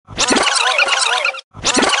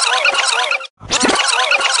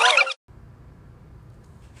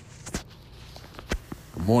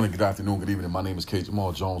morning, good afternoon, good evening. My name is K.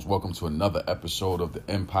 Jamal Jones. Welcome to another episode of The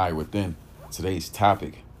Empire Within. Today's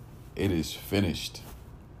topic, it is finished.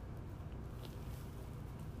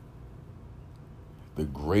 The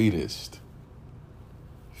greatest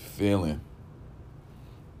feeling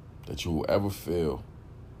that you will ever feel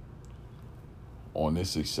on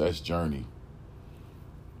this success journey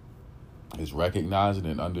is recognizing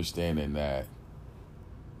and understanding that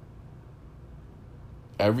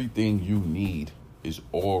everything you need is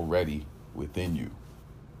already within you.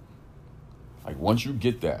 Like once you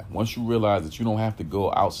get that, once you realize that you don't have to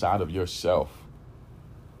go outside of yourself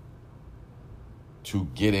to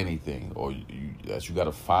get anything, or that you got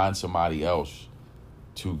to find somebody else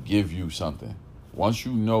to give you something. Once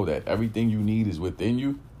you know that everything you need is within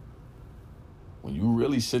you, when you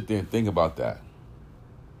really sit there and think about that,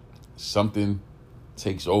 something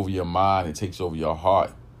takes over your mind, it takes over your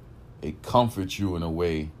heart. It comforts you in a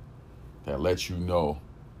way that lets you know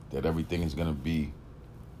that everything is going to be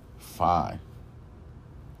fine.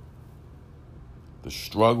 The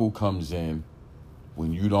struggle comes in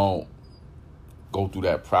when you don't go through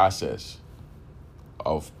that process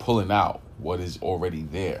of pulling out what is already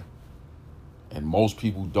there. And most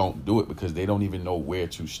people don't do it because they don't even know where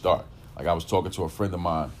to start. Like I was talking to a friend of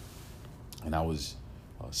mine, and I was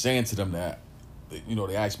saying to them that,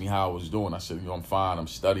 they asked me how I was doing. I said, I'm fine, I'm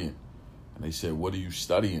studying. And they said, what are you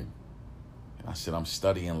studying? And I said, I'm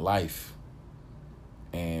studying life.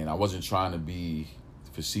 And I wasn't trying to be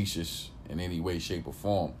facetious in any way, shape, or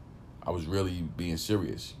form. I was really being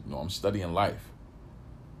serious. I'm studying life.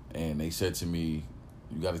 And they said to me,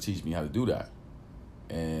 you got to teach me how to do that.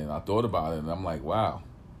 And I thought about it, and I'm like, wow,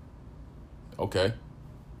 okay.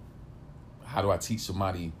 How do I teach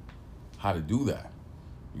somebody how to do that?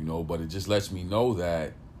 But it just lets me know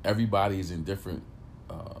that everybody is in different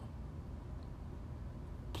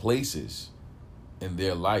places in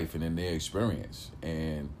their life and in their experience.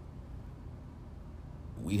 And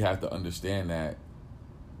we have to understand that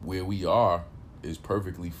where we are is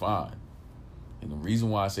perfectly fine. And the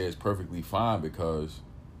reason why I say it's perfectly fine, because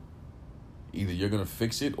either you're going to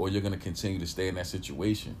fix it or you're going to continue to stay in that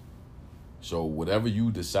situation. So whatever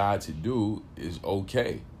you decide to do is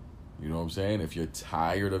okay. You know what I'm saying? If you're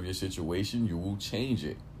tired of your situation, you will change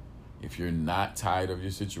it. If you're not tired of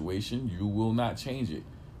your situation, you will not change it.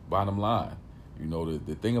 Bottom line.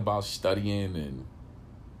 The thing about studying and,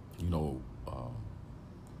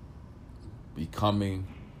 becoming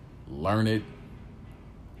learned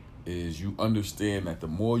is you understand that the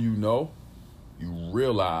more you know, you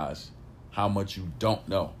realize how much you don't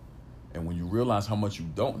know. And when you realize how much you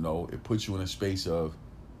don't know, it puts you in a space of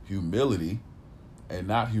humility, and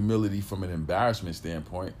not humility from an embarrassment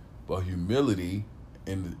standpoint, but humility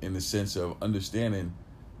in the sense of understanding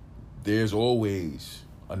there's always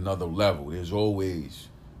another level. There's always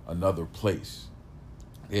another place.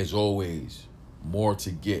 There's always more to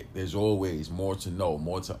get. There's always more to know,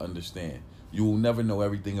 more to understand. You will never know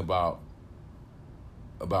everything about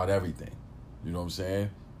everything. You know what I'm saying?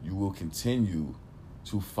 You will continue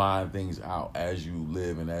to find things out as you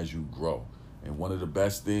live and as you grow. And one of the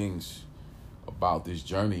best things about this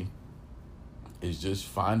journey is just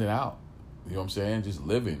finding out. You know what I'm saying? Just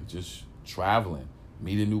living, just traveling,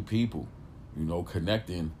 meeting new people,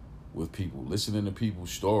 connecting with people, listening to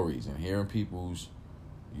people's stories and hearing people's,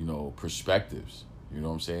 perspectives. You know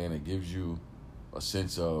what I'm saying? It gives you a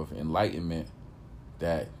sense of enlightenment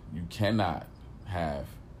that you cannot have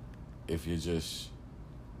if you're just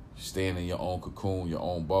staying in your own cocoon, your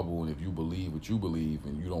own bubble, and if you believe what you believe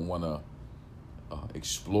and you don't want to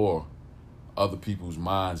explore other people's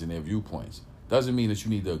minds and their viewpoints. Doesn't mean that you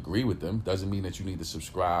need to agree with them. Doesn't mean that you need to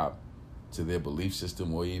subscribe to their belief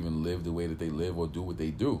system or even live the way that they live or do what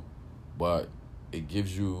they do. But it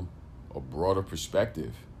gives you a broader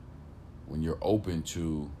perspective when you're open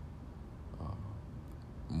to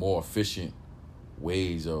more efficient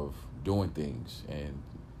ways of doing things. And,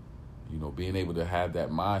 being able to have that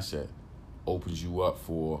mindset opens you up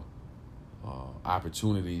for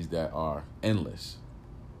opportunities that are endless.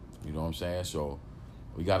 You know what I'm saying? So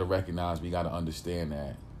we got to recognize, we got to understand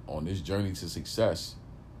that on this journey to success,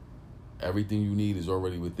 everything you need is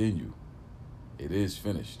already within you. It is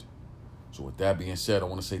finished. So with that being said, I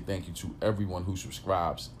want to say thank you to everyone who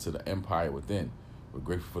subscribes to The Empire Within. We're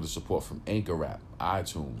grateful for the support from Anchor App,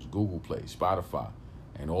 iTunes, Google Play, Spotify,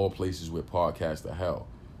 and all places where podcasts are held.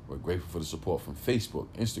 We're grateful for the support from Facebook,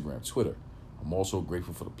 Instagram, Twitter. I'm also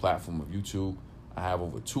grateful for the platform of YouTube. I have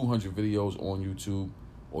over 200 videos on YouTube.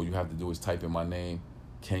 All you have to do is type in my name,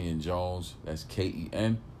 Kenyon Jones. That's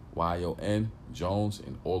Kenyon Jones,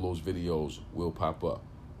 and all those videos will pop up.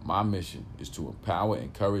 My mission is to empower,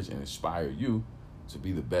 encourage, and inspire you to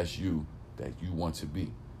be the best you that you want to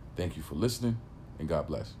be. Thank you for listening, and God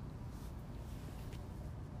bless.